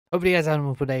Hopefully you guys are having a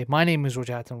wonderful day. My name is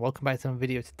Waja and welcome back to another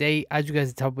video. Today, as you guys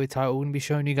can tell by the title, I'm going to be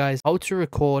showing you guys how to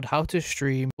record, how to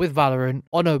stream with Valorant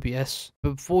on OBS.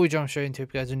 But before we jump straight into it,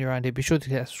 if you guys are new around here, be sure to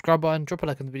hit that subscribe button, drop a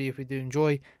like on the video if you do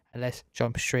enjoy, and let's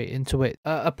jump straight into it.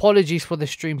 Apologies for the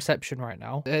streamception right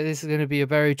now. This is going to be a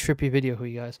very trippy video for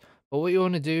you guys. But what you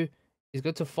want to do is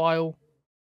go to File,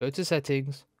 go to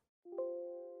Settings,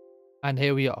 and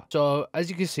here we are. So as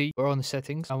you can see, we're on the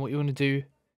settings, and what you want to do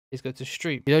is go to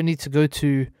stream. You don't need to go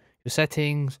to your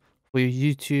settings for your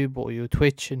YouTube or your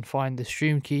Twitch and find the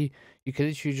stream key. You can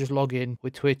literally just log in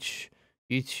with Twitch,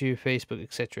 YouTube, Facebook,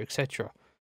 etc, etc.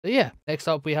 So yeah, next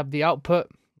up we have the output.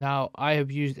 Now I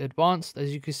have used advanced,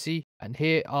 as you can see, and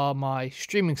here are my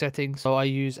streaming settings. So I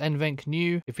use NVENC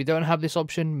new. If you don't have this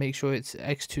option, make sure it's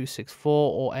X264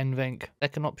 or NVENC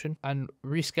second option. And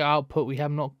rescale output, we have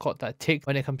not got that ticked.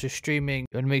 When it comes to streaming,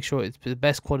 you want to make sure it's the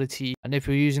best quality. And if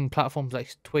you're using platforms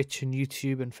like Twitch and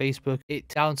YouTube and Facebook, it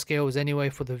downscales anyway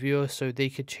for the viewer, so they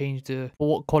could change for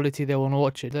what quality they want to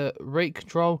watch it. The rate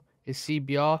control is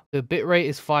CBR. The bitrate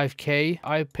is 5K.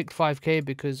 I picked 5K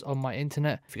because on my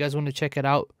internet, if you guys want to check it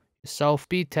out yourself,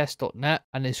 speedtest.net,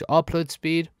 and it's your upload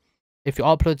speed. If your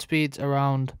upload speed's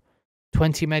around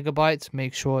 20 megabytes,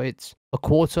 make sure it's a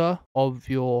quarter of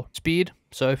your speed.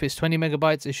 So if it's 20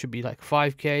 megabytes, it should be like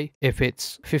 5K. If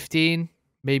it's 15,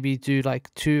 maybe do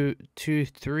like 3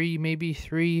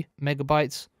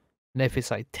 megabytes. And if it's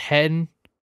like 10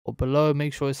 or below,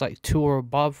 make sure it's like 2 or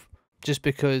above. Just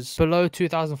because below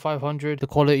 2500 the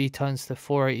quality turns to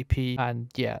 480p,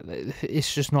 and yeah,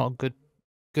 it's just not a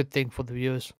good thing for the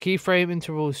viewers. Keyframe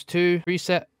intervals 2.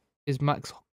 Preset is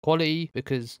max quality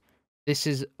because this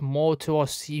is more to our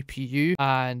CPU,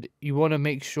 and you want to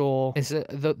make sure it's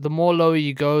the more lower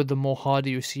you go, the more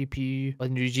harder your CPU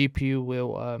and your GPU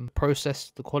will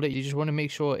process the quality. You just want to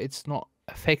make sure it's not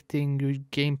affecting your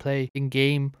gameplay in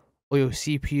game or your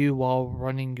CPU while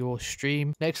running your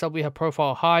stream. Next up we have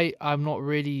profile high. I'm not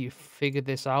really figured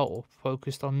this out or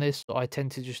focused on this, so I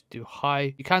tend to just do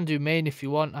high. You can do main if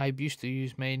you want. I used to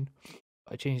use main.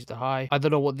 I changed it to high. I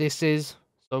don't know what this is,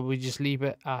 so we just leave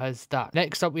it as that.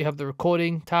 Next up we have the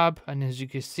recording tab, and as you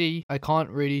can see, I can't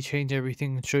really change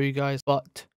everything and show you guys,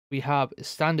 but we have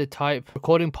standard type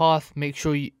recording path. Make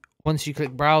sure once you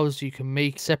click browse, you can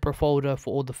make a separate folder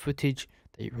for all the footage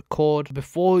that you record.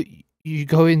 Before you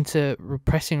go into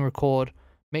pressing record,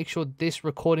 make sure this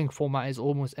recording format is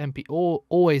always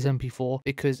MP4,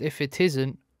 because if it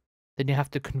isn't, then you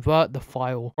have to convert the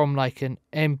file from like an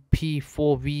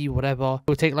MP4V whatever.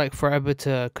 It'll take like forever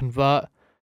to convert,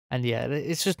 and yeah,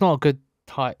 it's just not a good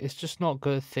type. It's just not a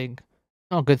good thing.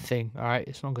 Not a good thing. All right,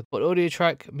 it's not good. But audio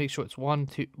track, make sure it's one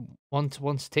to one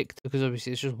ticked, because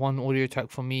obviously it's just one audio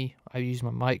track for me. I use my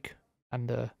mic and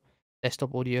the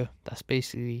desktop audio. That's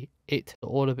basically it.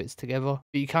 All of it's together,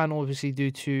 but you can obviously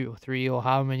do 2 or 3 or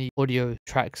how many audio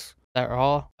tracks there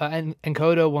are. And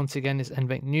encoder, once again, is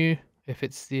NVENC new. If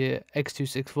it's the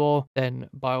X264, then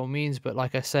by all means, but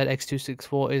like I said,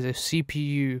 X264 is a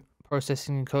CPU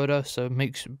processing encoder, so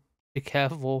be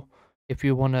careful if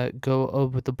you want to go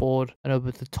over the board and over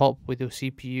the top with your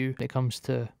CPU when it comes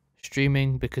to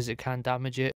streaming, because it can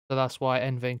damage it. So that's why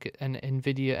NVENC and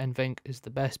NVIDIA NVENC is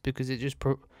the best, because it just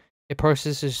it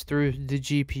processes through the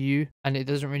GPU and it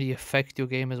doesn't really affect your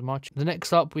game as much. The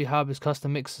next up we have is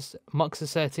custom mixer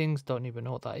settings. Don't even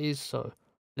know what that is, so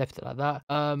left it like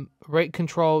that. Rate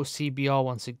control, CBR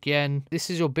once again. This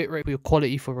is your bitrate for your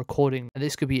quality for recording, and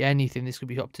this could be anything. This could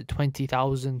be up to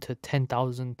 20,000 to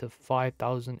 10,000 to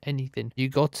 5,000, anything. You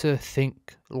got to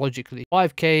think logically.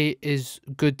 5K is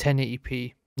good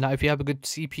 1080p. Now if you have a good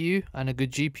CPU and a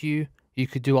good GPU, you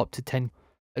could do up to 10.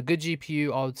 A good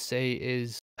GPU, I would say,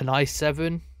 is an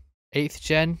i7 8th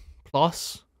gen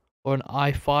plus, or an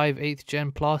i5 8th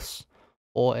gen plus,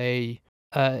 or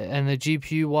and the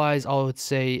GPU wise, I would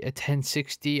say a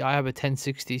 1060. I have a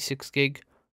 1060 6 gig,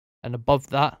 and above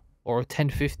that, or a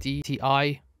 1050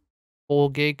 Ti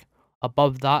 4 gig.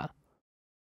 Above that,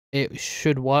 it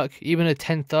should work. Even a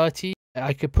 1030,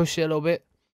 I could push it a little bit.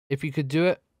 If you could do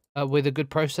it with a good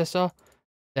processor,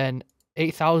 then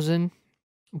 8,000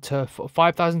 to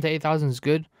 5,000 to 8,000 is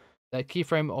good. The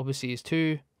keyframe obviously is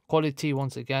 2. Quality,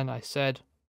 once again, I said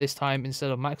this time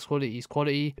instead of max quality is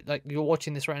quality. Like you're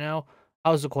watching this right now,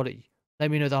 how's the quality?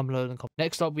 Let me know down below in the comments.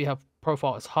 Next up we have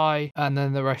profile is high, and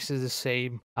then the rest is the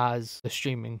same as the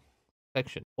streaming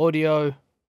section. Audio,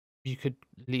 you could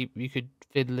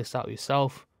fiddle this out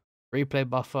yourself. Replay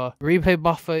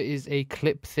buffer is a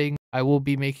clip thing. I will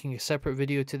be making a separate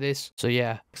video to this. So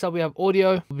yeah, next up we have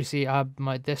audio. Obviously I have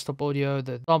my desktop audio.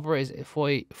 The sample rate is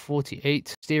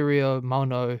 48, stereo,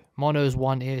 mono is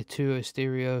one ear, two is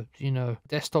stereo. You know,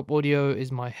 desktop audio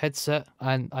is my headset,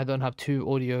 and I don't have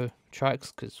two audio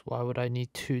tracks because why would I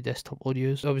need two desktop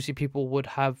audios? Obviously people would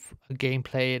have a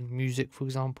gameplay and music, for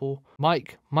example.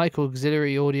 Mic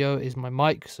auxiliary audio is my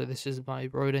mic, so this is my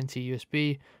Rode NT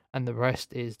USB, and the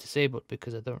rest is disabled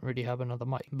because I don't really have another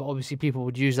mic. But obviously people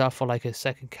would use that for like a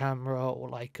second camera or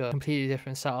like a completely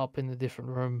different setup in a different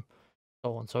room,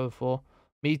 so on and so forth.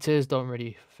 Meters don't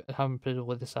really haven't fiddled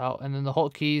with this out. And then the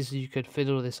hotkeys, you could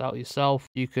fiddle this out yourself.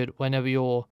 You could, whenever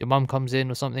your mum comes in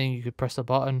or something, you could press the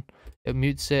button, it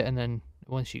mutes it, and then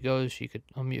once she goes, you could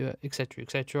unmute it, etc,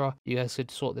 etc. You guys could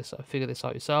sort this out, figure this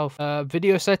out yourself.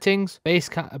 Video settings, bass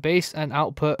and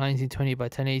output 1920 by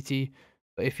 1080.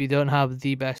 But if you don't have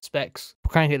the best specs,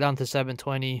 crank it down to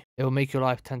 720. It will make your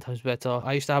life 10 times better.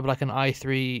 I used to have like an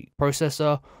i3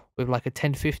 processor with like a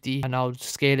 1050, and I'll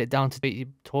scale it down to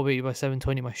 1280 by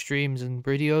 720 my streams and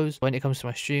videos. When it comes to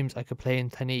my streams, I could play in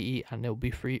 1080 and it'll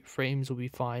be free, frames will be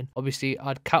fine. Obviously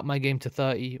I'd cap my game to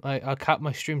 30. I'll cap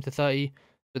my stream to 30, so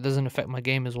it doesn't affect my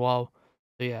game as well.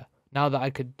 So yeah, now that I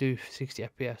could do 60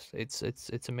 FPS,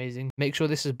 it's amazing. Make sure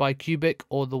this is bicubic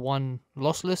or the one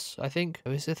lossless, I think.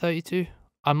 Is it 32?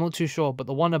 I'm not too sure, but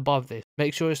the one above this,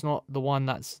 make sure it's not the one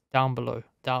that's down below,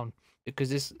 because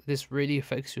this really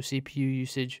affects your CPU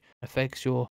usage, affects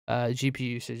your GPU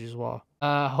usage as well.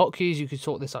 Hotkeys, you could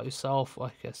sort this out yourself,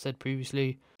 like I said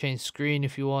previously. Change screen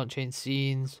if you want, change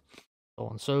scenes, so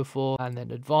on and so forth. And then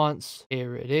advanced,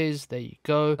 here it is, there you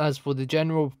go. As for the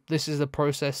general, this is the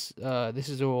process, this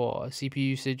is your CPU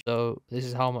usage, so this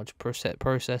is how much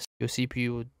process your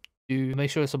CPU would do. Make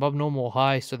sure it's above normal or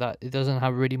high so that it doesn't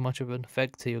have really much of an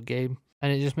effect to your game,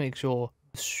 and it just makes your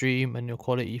stream and your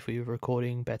quality for your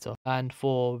recording better. And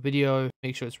for video,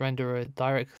 make sure it's render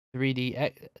direct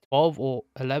 3D 12 or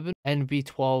 11,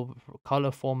 NV12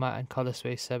 color format, and color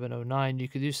space 709. You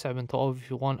could do 712 if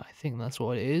you want. I think that's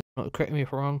what it is, not correct me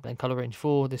if I'm wrong. Then color range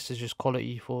 4, this is just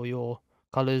quality for your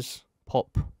colors,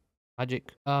 pop,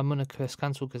 magic. I'm gonna press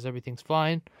cancel because everything's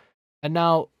fine. And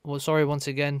now, well, sorry, once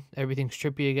again, everything's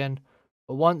trippy again.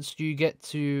 But once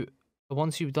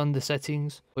you've done the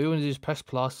settings, what you want to do is press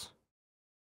plus.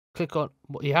 Click on,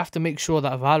 you have to make sure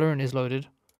that Valorant is loaded.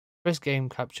 Press game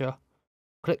capture.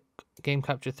 Click game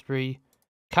capture 3.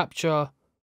 Capture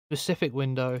specific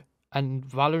window, and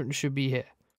Valorant should be here.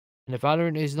 And if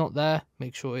Valorant is not there,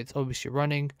 make sure it's obviously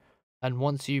running. And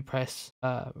once you press,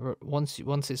 once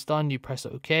it's done, you press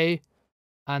OK,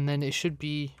 and then it should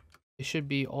be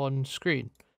on screen,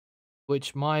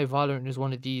 which my Valorant is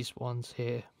one of these ones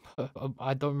here. I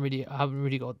haven't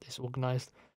really got this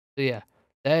organized. So yeah,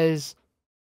 there's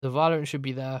the Valorant should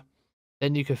be there.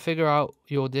 Then you can figure out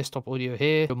your desktop audio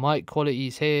here, your mic quality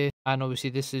is here, and obviously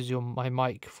this is my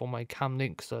mic for my cam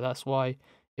link, so that's why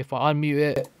if I unmute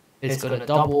it, it's gonna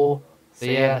double. So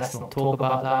yeah, let's not talk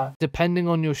about that. Depending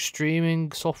on your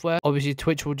streaming software, obviously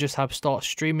Twitch will just have start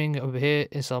streaming over here.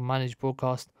 It's a managed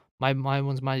broadcast. My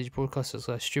one's managed broadcast,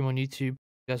 so I stream on YouTube. If you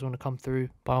guys want to come through,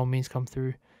 by all means come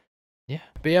through. Yeah.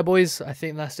 But yeah, boys, I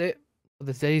think that's it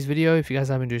for today's video. If you guys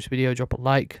have enjoyed this video, drop a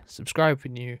like, subscribe if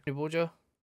you're new. Waja,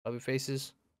 love your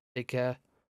faces. Take care.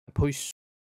 Peace.